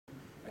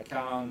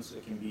account,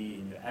 it can be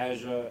in your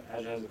Azure.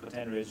 Azure has a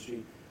container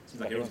registry.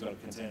 Seems like everyone's got a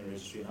container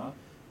registry now.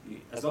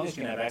 As long as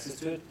you can have access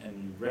to it and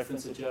you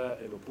reference it here,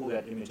 it will pull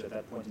that image at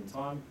that point in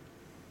time.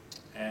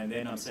 And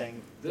then I'm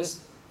saying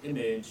this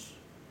image,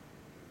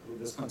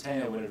 this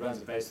container, when it runs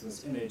based on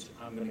this image,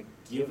 I'm going to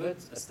give it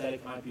a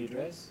static IP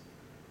address,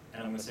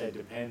 and I'm going to say it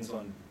depends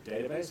on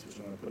database, which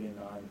I'm going to put in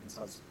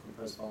inside the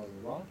compose file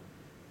as well.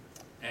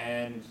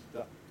 And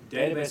the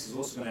database is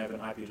also going to have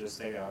an IP address,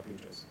 static IP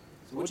address.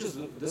 So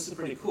this is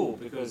pretty cool,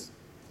 because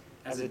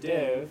as a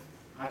dev,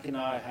 I can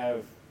now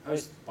have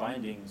host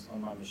bindings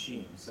on my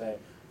machine. So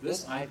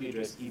this IP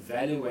address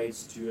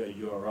evaluates to a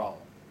URL.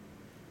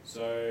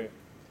 So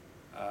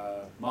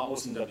my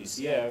awesome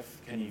WCF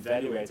can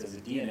evaluate as a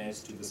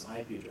DNS to this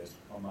IP address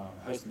on my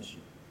host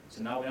machine.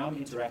 So now when I'm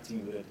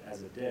interacting with it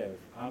as a dev,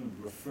 I'm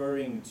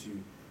referring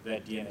to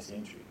that DNS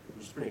entry,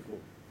 which is pretty cool.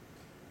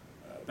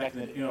 Back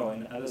in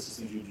in other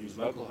systems you'd use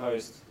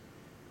localhost.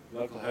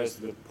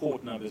 Localhost with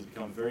port numbers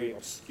become very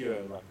obscure.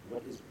 Like,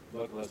 what is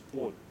localhost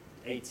port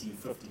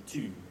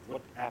 8052?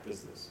 What app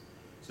is this?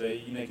 So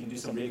you can do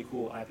some really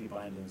cool IP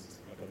bindings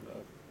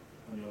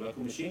on your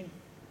local machine.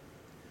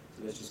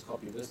 So let's just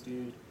copy this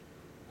dude.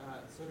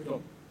 Sorry,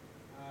 quick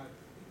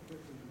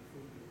question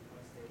before you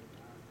pass it.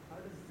 How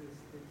does this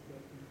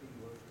statistical thing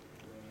work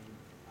when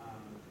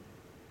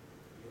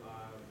you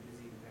are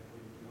using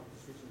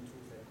orchestration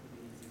tools like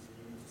Kubernetes and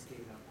you need to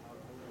scale up? How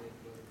will it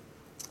work?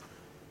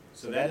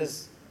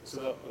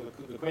 So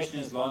the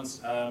question is,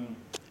 Lance,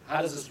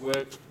 how does this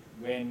work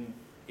when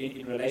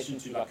in relation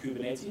to like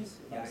Kubernetes?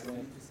 Yeah, I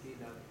need to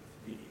scale up.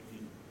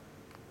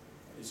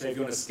 So if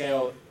you want to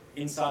scale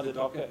inside the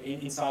Docker,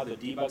 inside the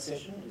debug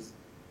session,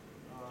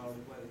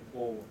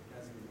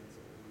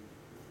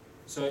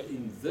 so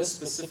in this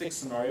specific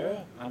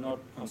scenario, I'm not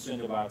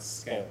concerned about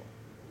scale.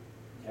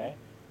 Okay.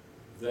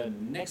 The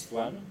next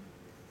one,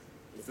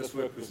 if this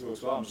works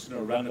well, I'm just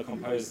going to run the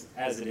compose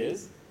as it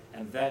is,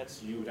 and that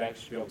you would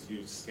actually be able to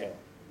use scale.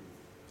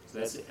 So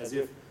that's as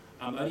if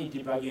I'm only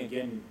debugging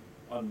again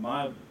on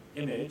my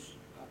image.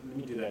 Let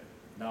me do that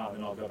now,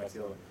 then I'll go back to the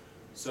other one.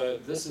 So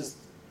this is,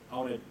 I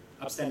want to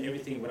upstand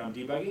everything when I'm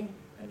debugging,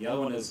 and the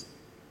other one is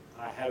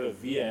I have a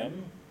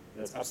VM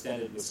that's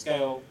upstanded with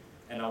scale,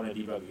 and I want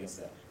to debug against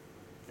that.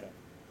 Okay.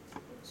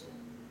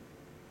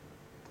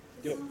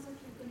 It sounds like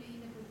you're going to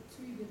end up with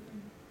two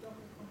different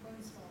Docker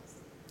components files.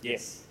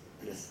 Yes.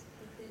 But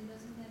then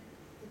doesn't that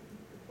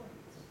defeat the point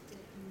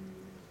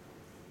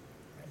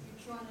that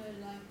you're trying to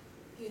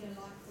get a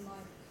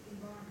like-for-like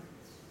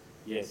environment?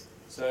 Yes.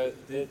 So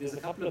there's a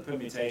couple of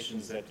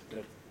permutations that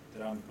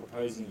I'm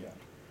proposing here.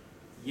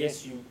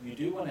 Yes, you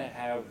do want to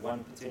have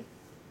one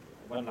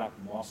like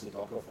master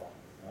Docker file,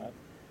 right?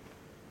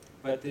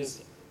 But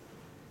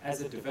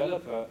as a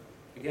developer,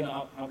 again,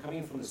 I'm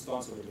coming from the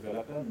stance of a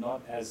developer,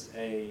 not as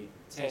a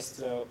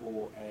tester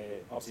or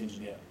a ops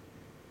engineer.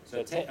 So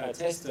a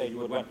tester, you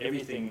would want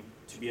everything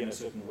to be in a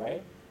certain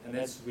way, and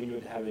that's when you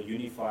would have a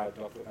unified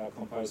Docker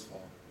compose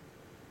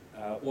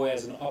file. Or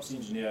as an ops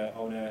engineer, I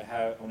want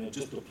to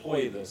just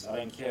deploy this. I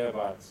don't care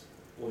about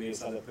all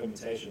these other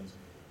permutations.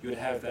 You would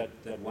have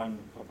that one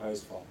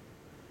compose file.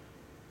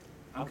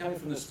 I'm coming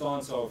from the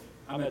stance of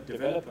I'm a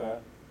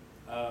developer,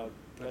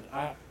 but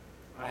I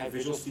have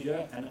Visual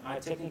Studio, and I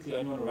technically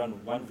only want to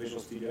run one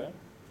Visual Studio.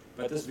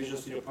 But this Visual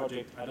Studio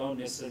project, I don't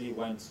necessarily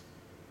want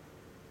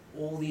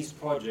all these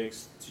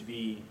projects to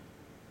be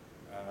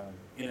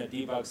in a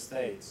debug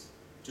state,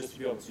 just to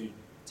be able to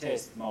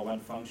test my one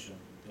function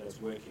that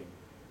is working.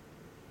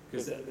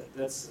 Because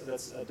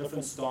that's a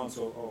different stance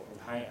of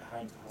how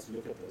to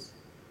look at this.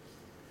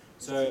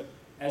 So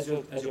as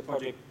your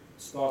project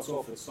starts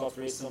off, it starts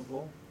very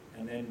simple,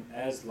 and then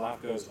as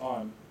life goes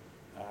on,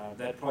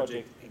 that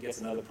project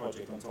gets another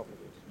project on top of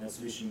it. And that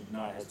solution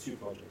now has two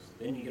projects.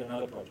 Then you get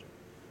another project.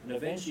 And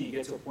eventually you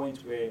get to a point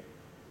where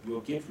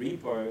your Git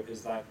repo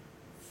is like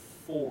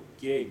 4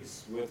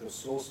 gigs worth of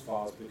source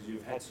files because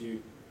you've had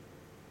to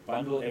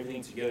bundle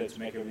everything together to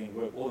make everything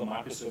work, all the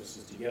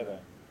microservices together.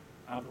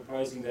 I'm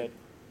proposing that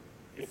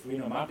if we're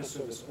in a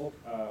microservice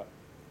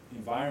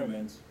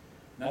environment,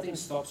 nothing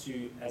stops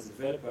you as a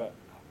developer.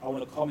 I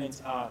want to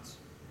comment out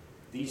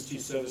these two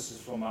services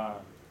from my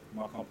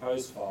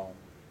compose file,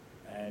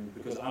 and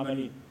because I'm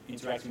only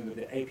interacting with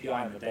the API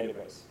and the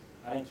database,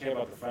 I don't care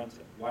about the front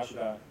end. Why should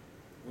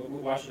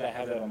I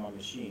have that on my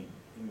machine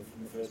in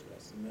the first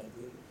place? And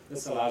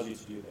this allows you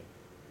to do that.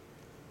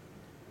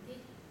 I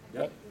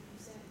get Yep. what you're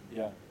saying.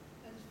 Yeah.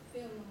 I just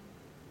feel like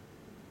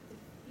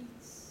it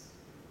defeats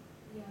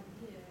the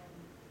idea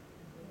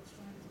and what's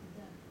trying to be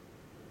done.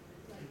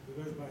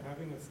 Because by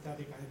having a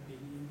static IP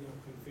in your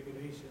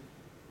configuration,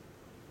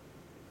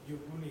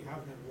 you only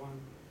have that one.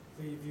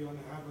 So if you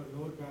want to have a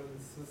load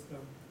balance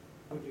system,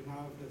 would you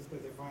now have to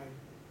specify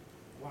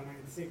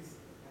 196?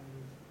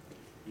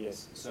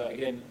 Yes. So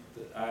again,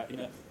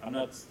 I'm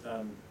not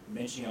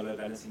mentioning a load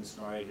balancing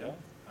scenario here.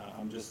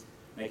 I'm just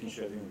making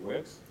sure everything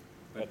works.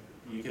 But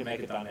you can make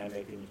it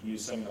dynamic, and you can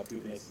use something like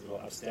Kubernetes that will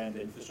upstand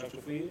the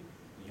infrastructure for you.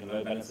 You can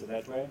load balance it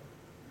that way.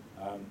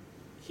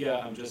 Here,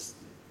 I'm just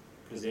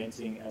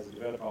presenting as a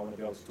developer, I want to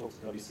be able to talk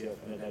to WCF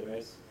in a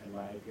database and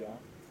my API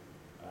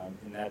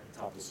in that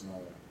type of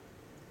scenario.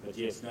 But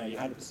yes, no, you're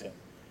 100%.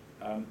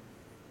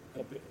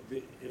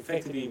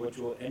 Effectively, what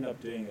you'll end up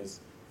doing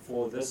is,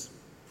 for this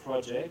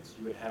project,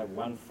 you would have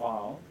one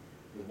file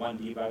with one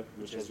debug,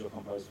 which is your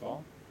compose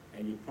file,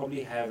 and you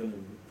probably have in the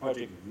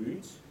project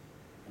root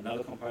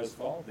another compose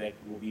file that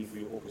will be for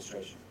your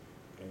orchestration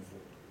going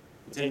forward.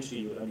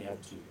 Potentially, you'll only have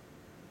two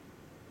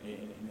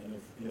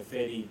in a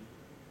fairly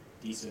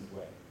decent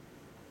way.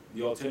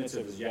 The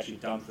alternative is you actually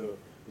dump the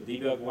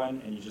debug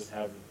one and you just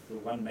have the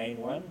one main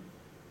one,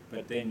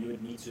 but then you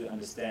would need to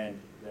understand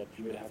that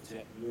you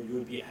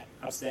would be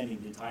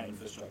upstanding the entire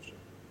infrastructure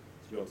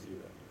to be able to do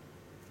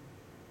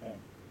that. Okay.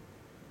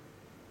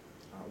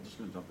 I'm just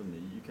going to jump in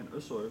there. You can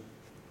also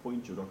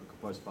point your Docker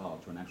Compose file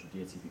to an actual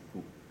DHCP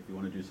pool if you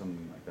want to do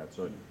something like that.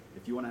 So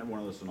if you want to have one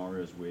of those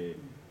scenarios where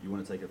you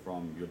want to take it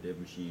from your dev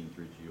machine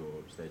through to your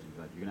staging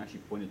site, you can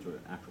actually point it to an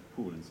actual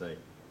pool and say,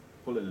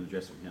 pull an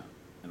address from here,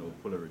 and it will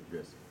pull an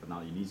address. But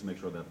now you need to make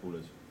sure that pool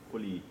is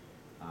fully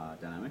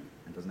dynamic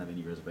and doesn't have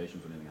any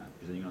reservations or anything like that,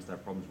 because then you're going to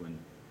start problems when,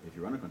 if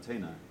you run a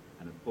container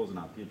and it pulls an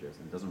IP address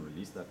and it doesn't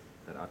release that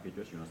IP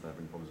address, you're going to start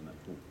having problems in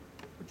that pool.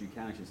 But you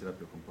can actually set up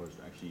your compose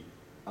to actually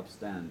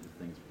upstand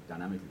things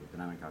dynamically with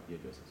dynamic IP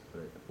addresses.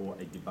 But for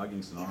a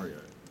debugging scenario,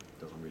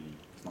 it's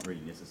not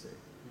really necessary.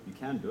 You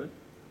can do it,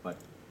 but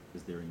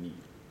is there a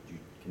need? Do you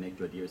connect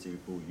to a DHCP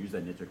pool, use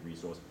that network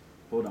resource,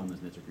 pull down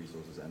those network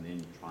resources, and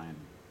then try and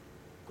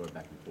go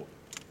back and forth?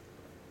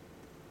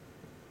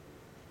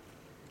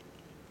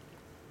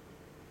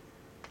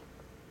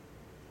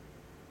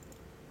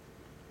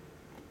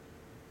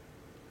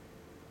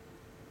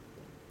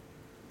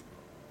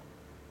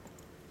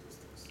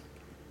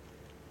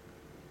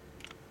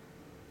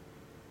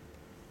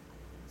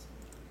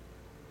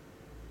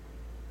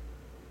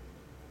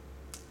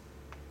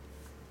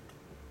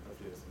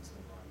 Hopefully this is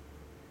online.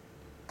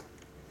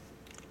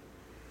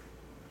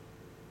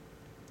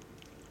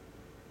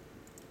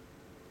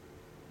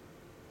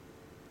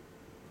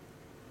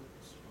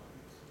 Oops, right.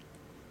 Let's go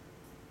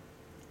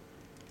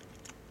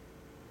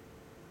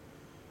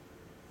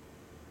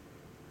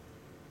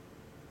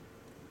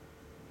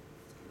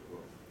to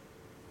work.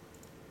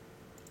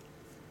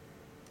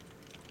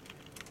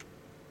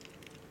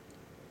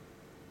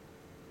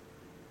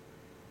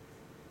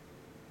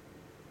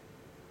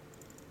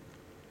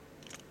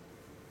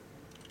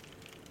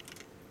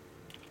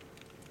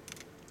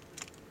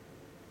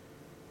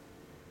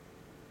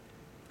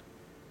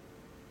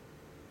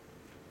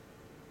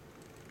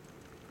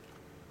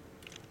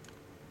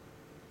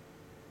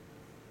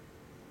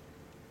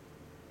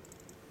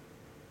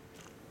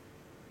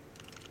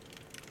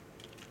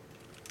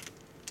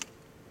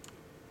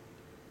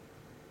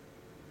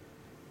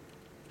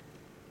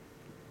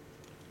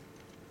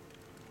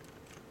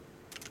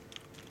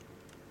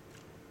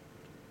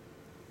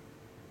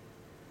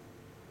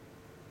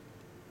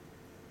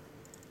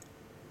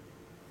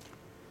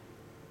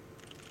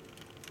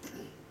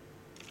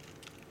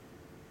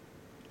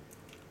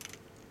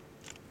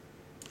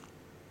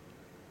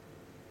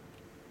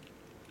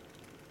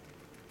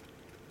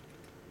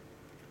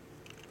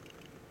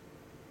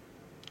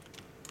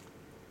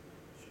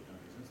 Should not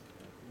exist.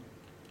 Okay, cool.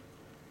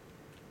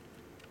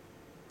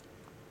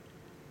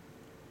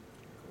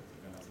 Cool,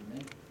 got nothing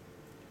there.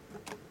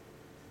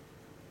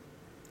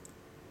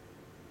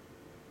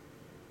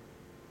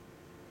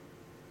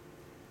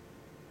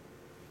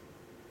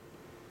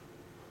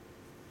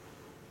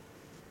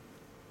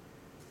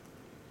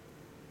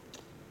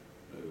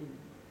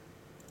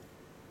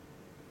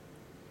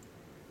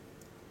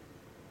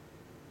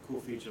 Cool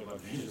feature about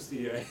Visual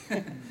Studio.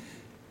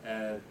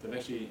 They've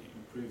actually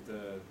improved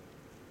the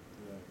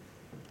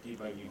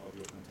debugging of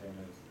your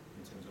containers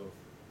in terms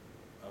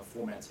of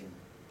formatting.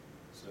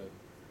 So it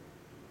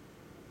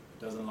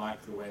doesn't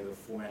like the way the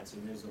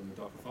formatting is on the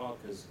Docker file,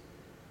 because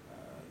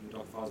your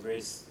Docker file is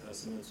very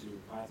similar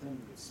to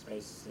Python. It's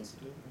space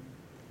sensitive.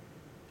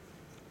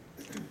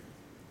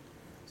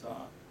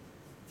 So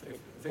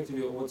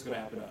effectively, what's going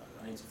to happen?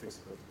 I need to fix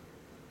it, but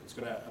it's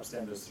going to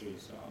upstand those three.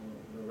 So I'm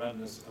going to run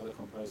this other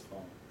compose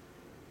file.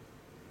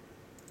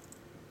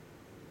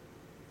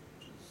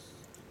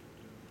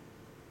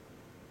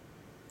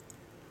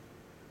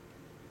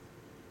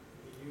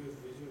 We use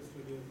Visual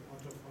Studio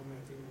auto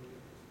formatting and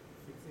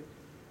fix it.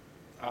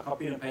 I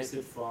copied and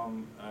pasted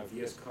from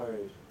VS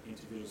Code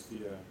into Visual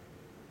Studio.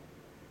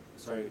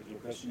 Sorry, your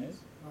question is?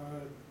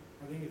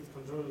 I think it's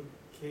Control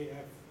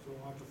KF to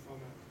auto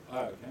format. Oh,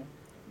 okay. I can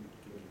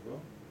give it a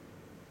whirl.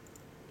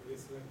 We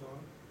select all.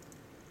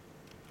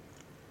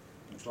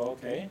 Control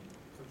K.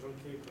 Control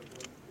K,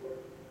 Control.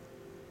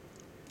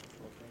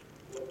 Okay.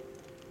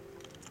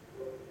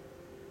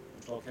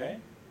 Control K.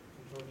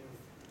 Control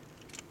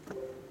F.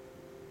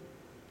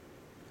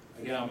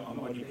 Again, I'm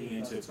only peeing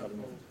into it, so I don't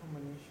know.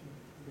 Combination.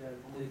 Yeah,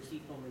 the key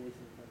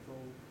combination,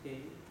 Control K,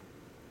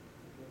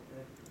 Control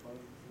F, all of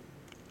the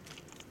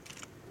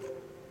same.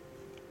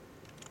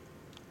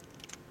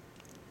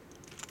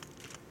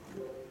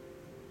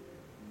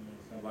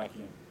 It's not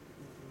liking it.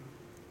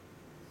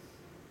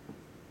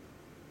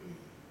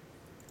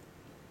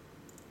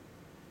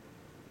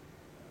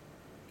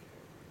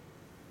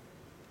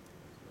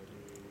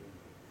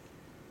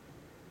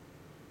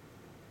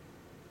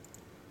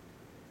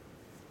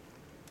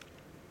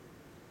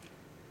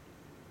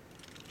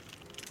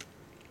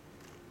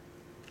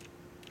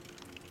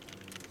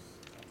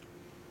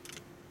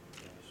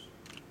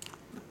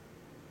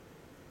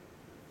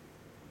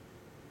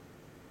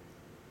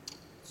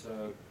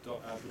 So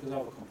because I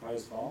have a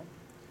compose file,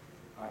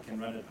 I can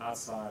run it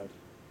outside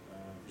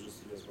Visual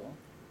Studio as well,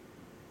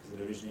 because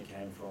it originally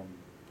came from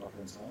Docker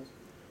themselves.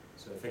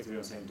 So effectively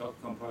I'm saying Docker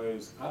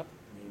compose up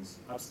means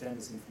upstand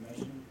this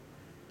information,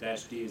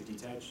 -d is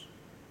detach.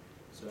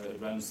 So it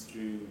runs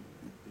through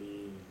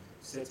the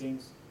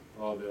settings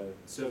or the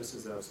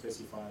services that I've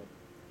specified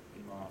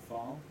in my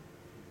file.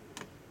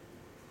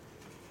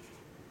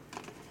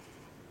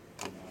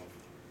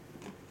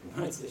 And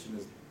my session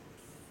is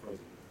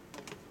frozen.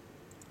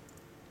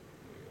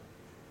 There we go.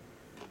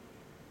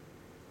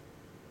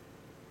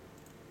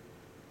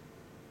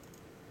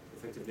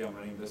 Effectively, I'm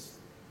running this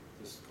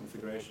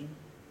configuration,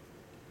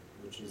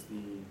 which is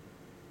the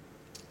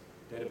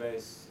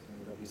database and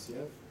the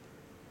WCF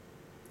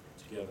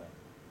together.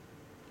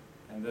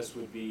 And this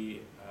would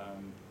be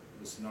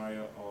the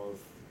scenario of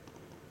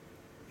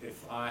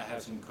if I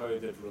have some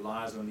code that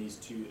relies on these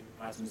two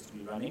items to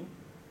be running,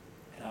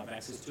 and I have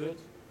access to it,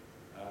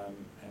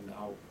 and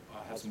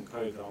I have some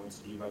code that I want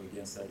to debug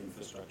against that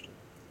infrastructure.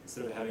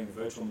 Instead of having a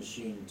virtual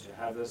machine to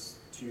have this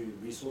two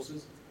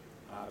resources,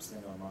 I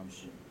upstand on my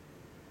machine.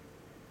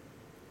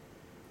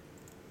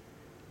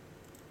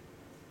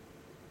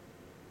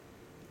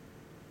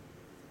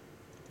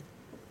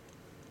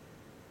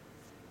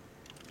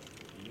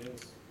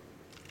 Yes.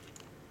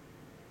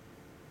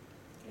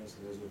 Okay, so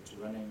those are two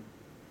running.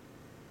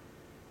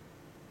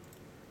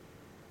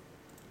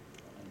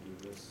 Undo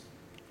this.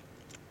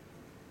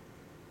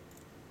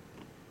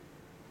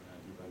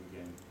 Debug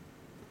again.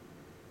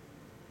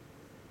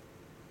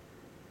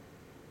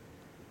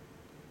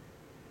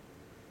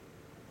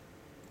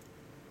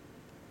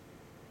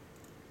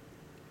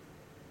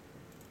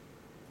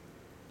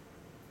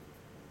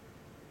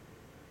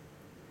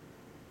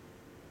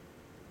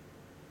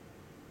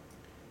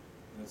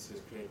 That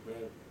says create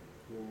web,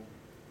 cool,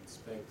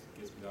 inspect,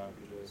 gets me the IP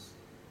address,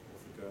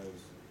 off it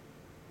goes.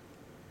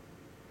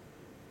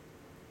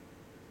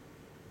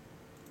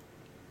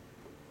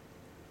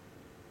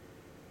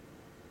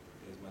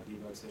 There's my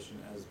debug session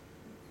as it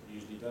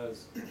usually does.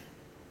 There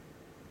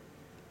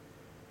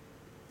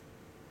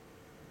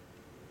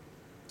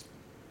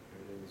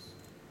it is.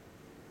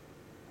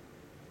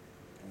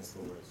 And it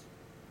still works.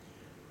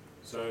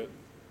 So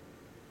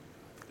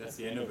that's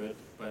the end of it,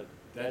 but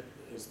that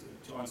is,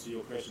 to answer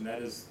your question,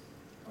 that is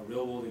a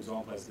real world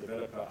example as a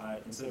developer.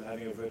 Instead of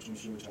having a virtual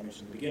machine, which I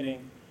mentioned in the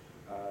beginning,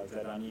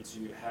 that I need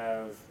to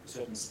have a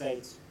certain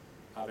state,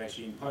 I've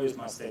actually imposed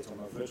my state on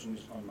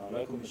my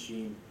local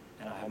machine,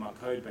 and I have my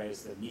code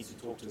base that needs to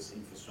talk to this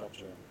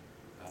infrastructure,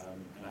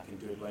 and I can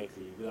do it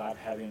locally without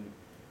having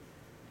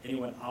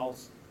anyone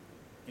else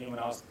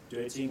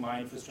dirtying my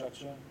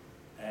infrastructure.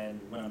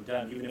 And when I'm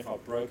done, even if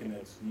I've broken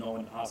it, no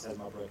one else has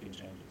my broken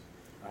changes.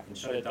 I can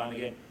shut it down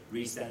again,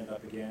 restand it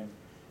up again.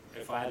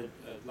 If I had,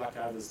 like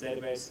I have this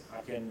database,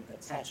 I can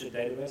attach a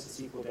database,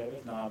 a SQL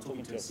database. Now I'm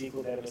talking to a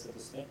SQL database at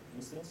this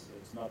instance, so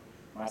it's not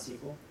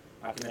MySQL.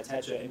 I can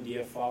attach an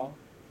MDF file,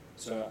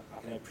 so I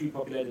can have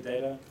pre-populated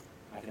data.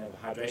 I can have a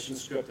hydration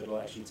script that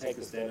will actually take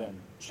this data and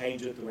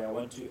change it the way I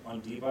want to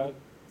on debug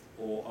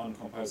or on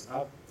compose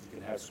up. You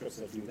can have scripts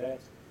that do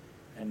that.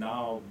 And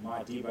now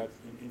my debug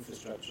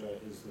infrastructure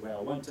is the way I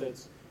want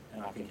it,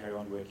 and I can carry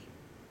on working.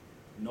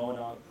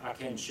 I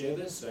can share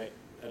this so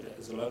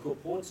as a local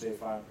port, so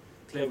if I'm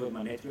clever with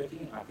my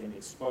networking, I can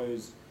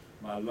expose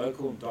my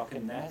local Docker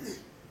NAT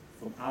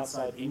from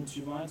outside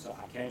into mine, so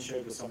I can share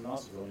it with someone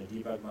else if I want to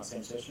debug my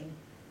same session.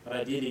 But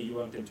ideally, you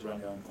want them to run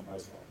their own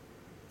compose file.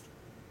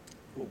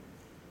 Cool.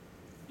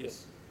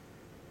 Yes?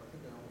 I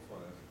think I almost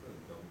want to ask a pretty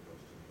dumb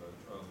question, but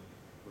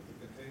with the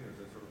containers,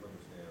 I sort of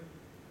understand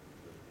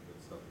that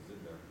stuff is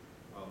in there.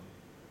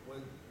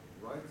 When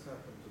writes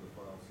happen to the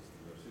file system,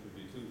 there seem to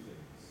be two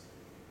things.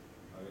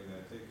 I mean,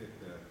 I take it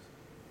that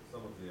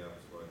some of the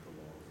apps write the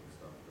logs and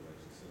stuff that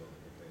actually sit on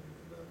the containers,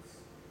 and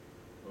that's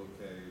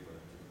okay,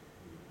 but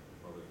you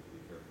probably have to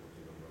be careful that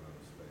you don't run out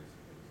of space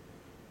and things.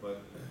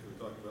 But we're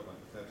talking about like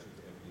attaching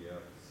to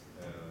MDFs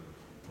and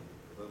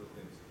other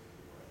things.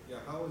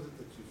 Yeah, how is it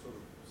that you sort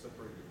of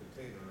separate your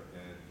container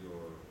and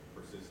your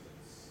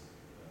persistence?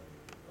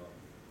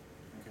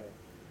 Okay.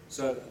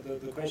 So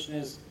the question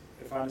is,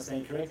 if I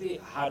understand correctly,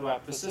 how do I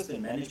persist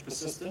and manage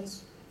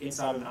persistence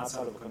inside and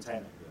outside of a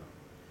container?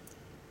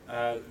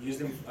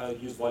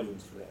 Use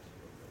volumes for that.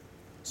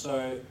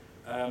 So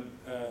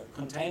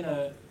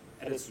container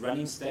at its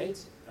running state,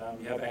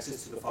 you have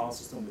access to the file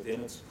system within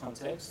its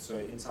context, so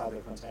inside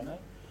the container.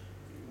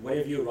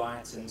 Whatever you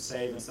write and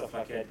save and stuff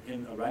like that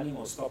in a running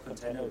or stock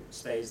container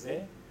stays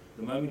there.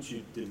 The moment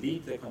you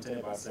delete the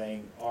container by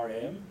saying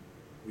rm,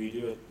 we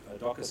do a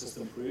Docker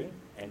system prune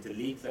and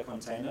delete the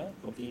container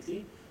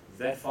completely,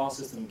 that file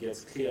system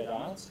gets cleared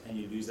out and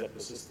you lose that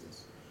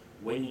persistence.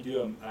 When you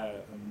do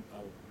a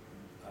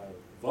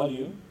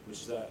volume,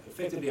 which is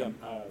effectively a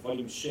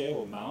volume share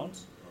or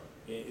mount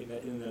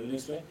in the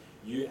Linux way,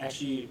 you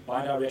actually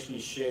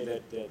bidirectionally share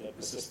that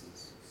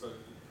persistence. So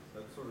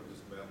that sort of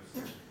just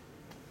maps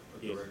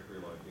a directory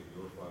like in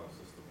your file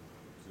system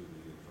to the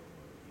internal.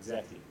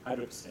 Exactly,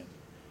 100%.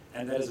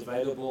 And that is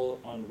available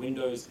on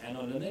Windows and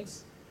on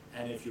Linux.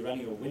 and if you're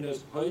running a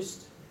Windows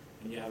host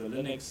and you have a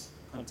Linux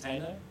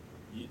container,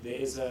 there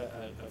is a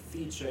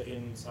feature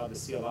inside the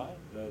CLI,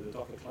 the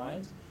Docker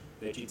client,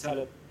 that you tell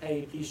it,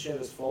 hey, please share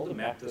this folder,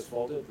 map this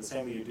folder, the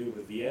same way you do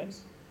with VMs,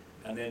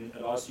 and then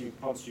it asks you,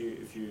 prompts you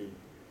if you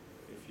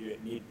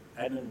need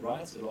admin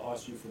rights, it'll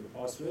ask you for the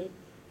password.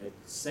 It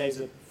saves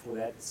it for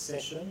that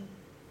session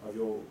of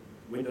your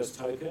Windows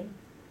token,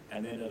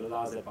 and then it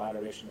allows that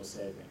bidirectional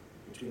saving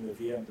between the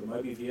VM, the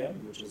Moby VM,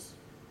 which is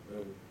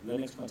the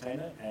Linux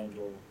container, and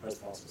your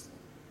host file system.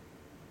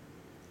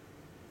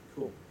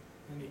 Cool.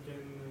 And you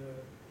can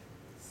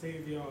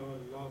save your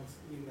logs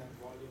in that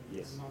volume,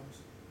 Yes. not on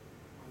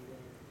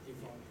the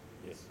default.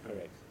 Yes,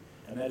 correct.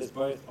 And that is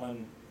both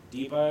on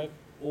debug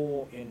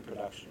or in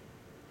production.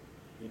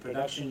 In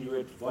production, you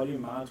would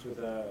volume mount with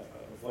a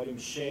volume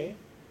share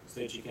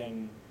so that you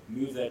can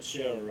move that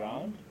share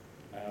around,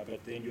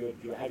 but then you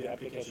have your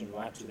application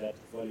write to that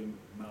volume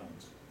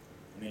mount,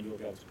 and then you'll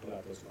be able to pull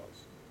out those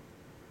logs.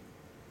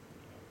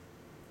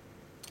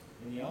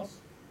 Anything else?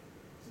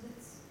 So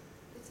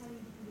that's how you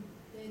do the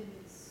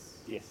database.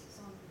 Yes.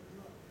 Sound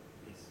log.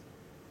 Yes.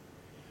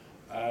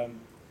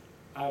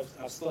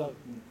 I've still,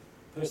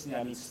 personally,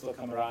 I need to still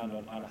come around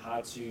on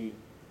how to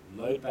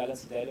load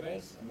balance a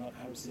database. I'm not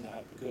 100%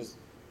 how, because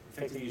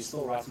effectively you're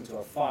still writing to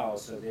a file,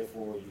 so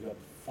therefore you've got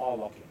file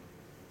locking.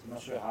 So I'm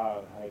not sure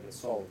how it gets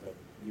solved, but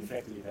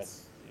effectively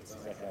that's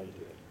exactly how you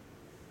do it.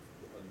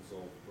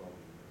 Unsolved problem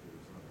is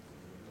not,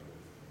 isn't it?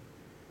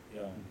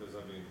 Yeah. Because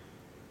I mean,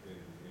 in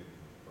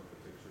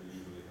architecture, you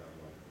usually have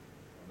like a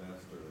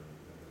master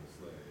and then a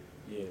slave.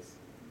 Yes.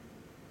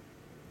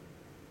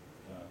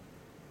 Yeah.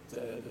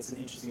 It's an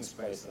interesting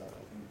space. I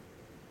think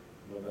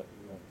a little bit,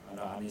 I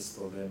know I need to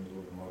still learn a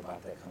little bit more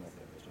about that kind of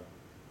thing as well.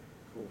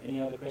 Cool.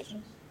 Any other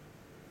questions?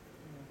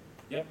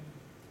 Yep.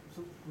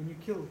 So when you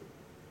kill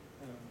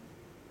a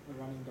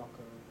running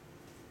Docker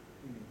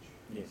image,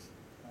 Yes.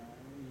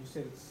 you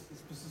said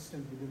it's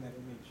persistent within that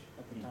image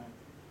at the Mm. time.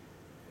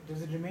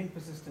 Does it remain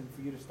persistent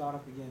for you to start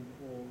up again,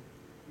 or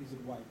is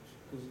it wiped?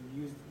 Because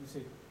you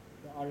said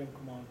the rm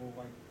command will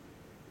wipe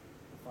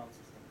the file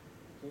system.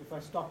 So if I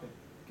stop it,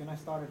 can I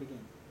start it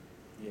again?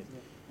 Yes.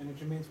 And it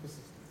remains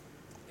persistent.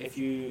 If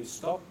you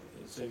stop,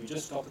 so if you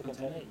just stop the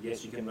container,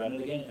 yes, you can run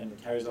it again and it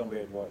carries on where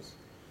it was.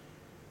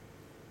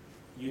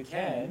 You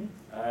can,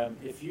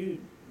 if you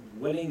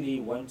willingly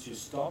want to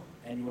stop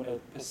and you want to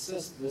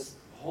persist this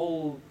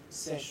whole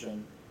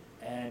session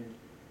and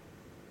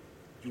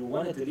you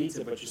want to delete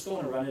it, but you still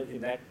want to run it in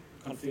that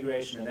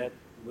configuration and that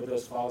with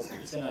those files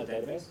it's in our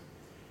database,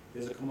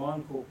 there's a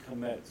command called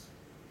commit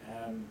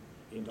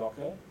in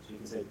Docker. So you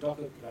can say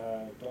Docker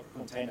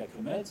container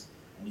commit,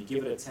 and you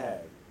give it a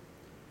tag.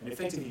 And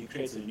effectively you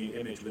create a new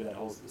image with that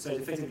whole, so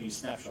effectively you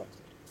snapshot it.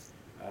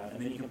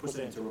 And then you can put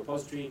it into a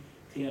repository,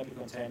 clean up your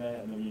container,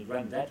 and then when you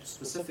run that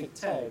specific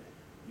tag,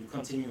 you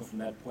continue from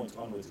that point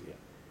onwards again.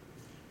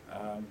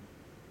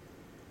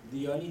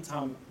 The only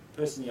time,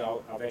 personally,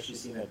 I've actually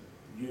seen that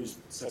used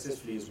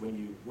successfully is when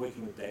you're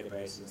working with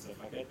databases and stuff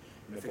like that,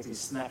 and effectively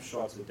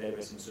snapshots the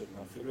database in a certain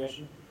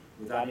configuration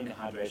without any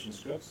hydration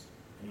scripts,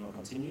 and you want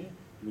to continue,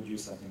 you would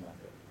use something like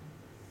that.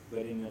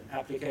 But in an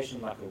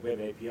application like a web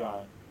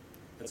API,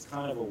 it's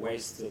kind of a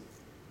wasted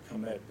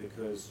commit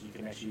because you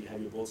can actually have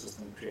your build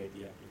system create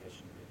the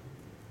application again.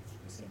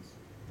 Makes sense.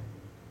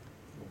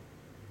 Cool.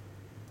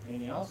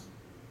 Anything else?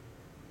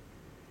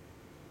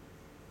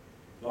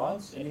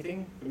 Lance,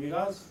 anything from you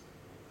guys?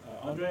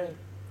 Andre,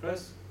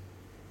 Chris?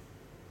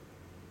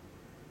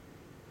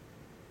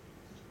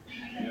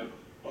 No,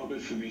 all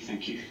good for me,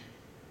 thank you.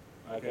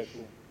 Okay,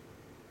 cool.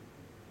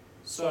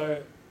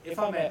 So, if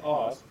I may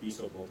ask, be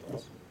so bold to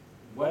ask,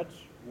 what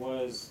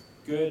was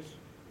good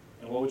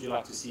and what would you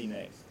like to see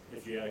next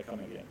if you had to come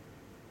again?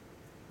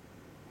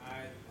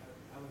 I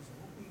was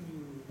hoping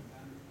you,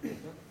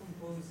 Docker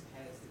Compose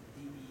has the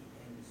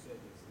DBM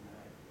service, am I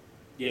right?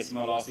 Yes,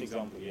 my last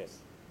example, yes.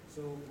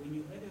 So when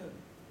you add a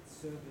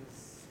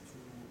service to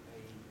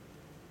a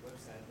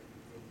website that you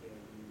take care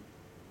of, you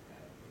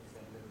use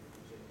that little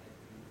feature add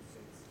new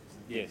service to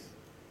something. Yes.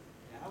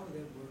 And how would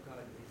that work out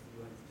if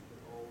you wanted to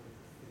put all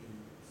three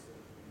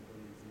sort of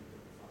components in the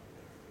file,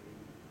 like a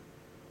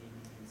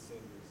DB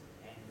service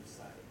and the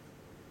site?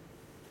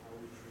 How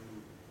would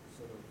you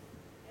sort of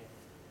add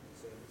the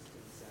service to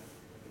the site,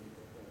 like in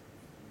Docker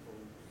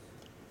Compose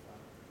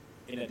file?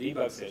 In a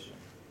debug session.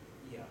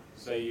 Yeah.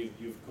 So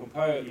you've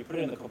composed, you put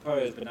it in the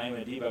compose, but now you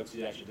want to debug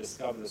to actually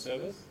discover the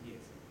service? Yes.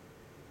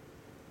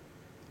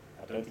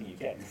 I don't think you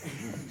can.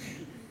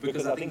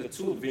 Because I think the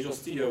tool, Visual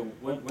Studio,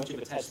 once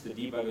you've attached the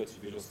debugger to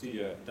Visual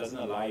Studio, it doesn't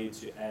allow you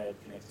to add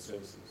connected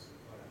services.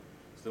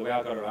 So the way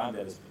I got around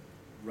that is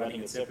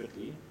running it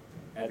separately,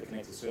 add the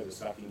connected service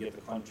so I can get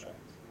the contract.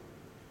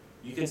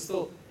 You can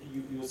still,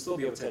 you will still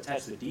be able to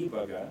attach the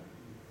debugger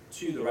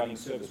to the running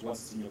service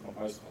once it's in your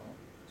compose file.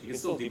 So you can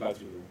still debug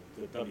through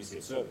the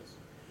WCF service.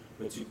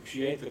 But to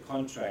create the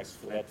contracts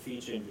for that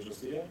feature in Visual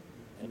Studio,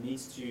 it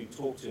needs to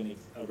talk to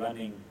a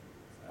running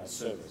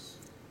service.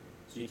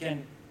 So you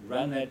can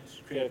run that,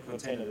 create a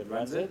container that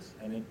runs it,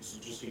 and then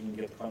just so you can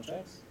get the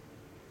contracts.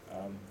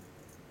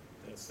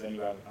 That's the only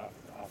way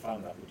I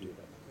found I could do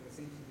that. So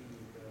essentially,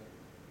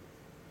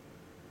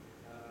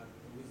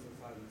 the wisdom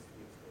file needs to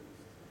be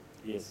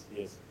exposed.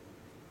 Yes.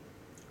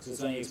 So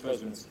it's only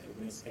exposed when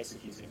it's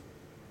executing.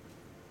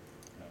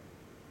 No.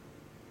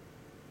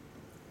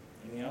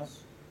 Anything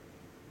else?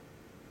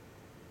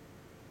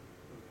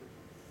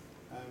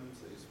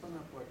 So you spun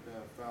up like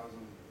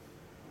 1,000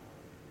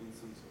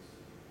 instances.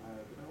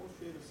 Do they all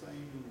share the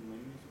same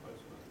memory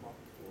space block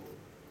or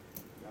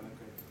you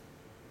allocate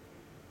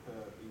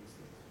per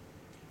instance?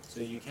 So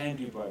you can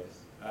do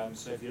both.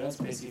 So if you don't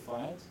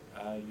specify it,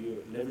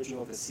 you're leveraging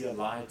off the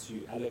CLI to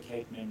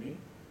allocate memory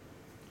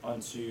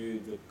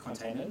onto the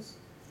containers.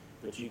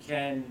 But you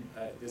can,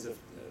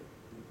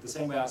 the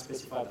same way I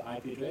specify the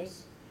IP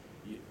address,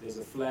 there's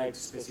a flag to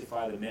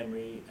specify the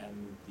memory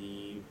and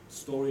the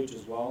storage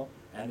as well,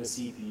 and the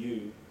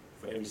CPU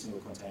for every single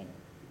container.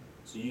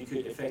 So you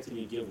could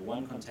effectively give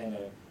one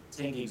container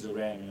 10 gigs of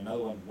RAM and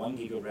another one 1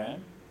 gig of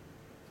RAM,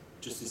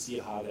 just to see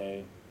how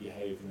they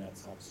behave in that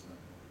type of scenario.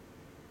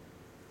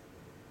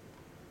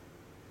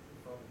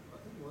 I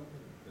think one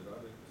thing that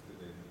I'm interested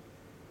in,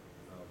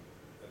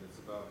 and it's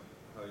about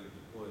how you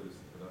deploy this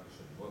in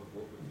production. What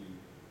would you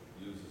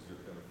use as your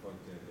kind of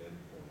front-end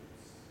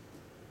endpoints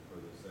for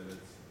this? And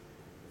it's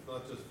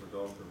not just for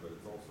Docker, but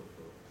it's also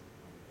for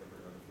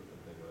every other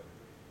different thing, right?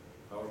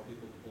 How are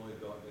people deploying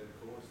 .NET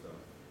Core stuff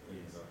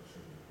in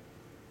production?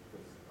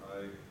 Because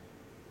I'm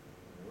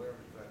aware of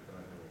the fact that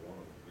I have a lot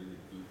of really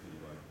goofy,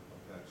 like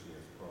Apache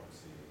as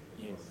proxy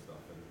and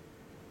stuff, and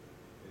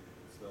it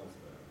smells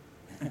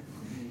bad.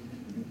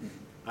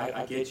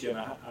 I get you, and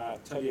I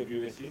totally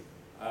agree with you.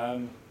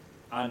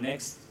 Our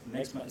next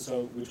month,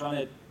 so we're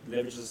trying to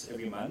leverage this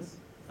every month.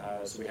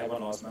 So we had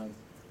one last month.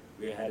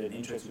 We had an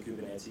intro to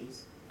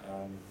Kubernetes,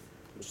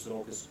 which is an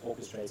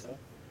orchestrator.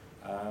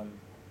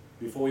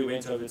 Before we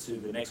went over to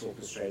the next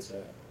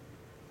orchestrator,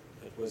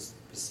 it was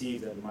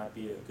perceived that it might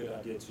be a good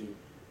idea to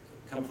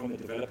come from the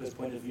developer's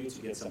point of view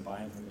to get some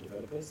buy-in from the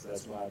developers.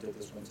 That's why I did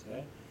this one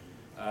today.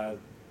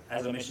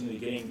 As I mentioned in the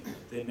beginning,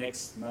 the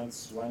next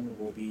month's one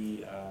will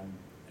be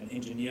an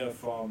engineer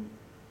from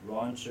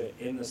Rancher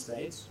in the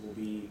States will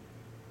be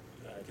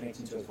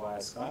connecting to us via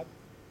Skype,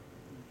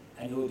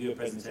 and he will do a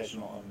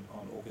presentation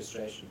on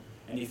orchestration.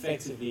 And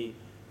effectively,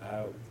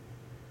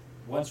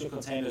 once your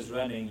container is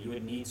running, you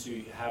would need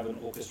to have an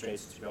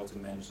orchestrator to be able to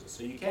manage this.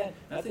 So you can,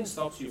 nothing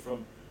stops you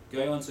from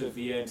going onto a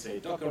VM and say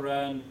Docker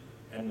run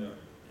and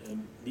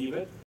leave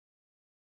it.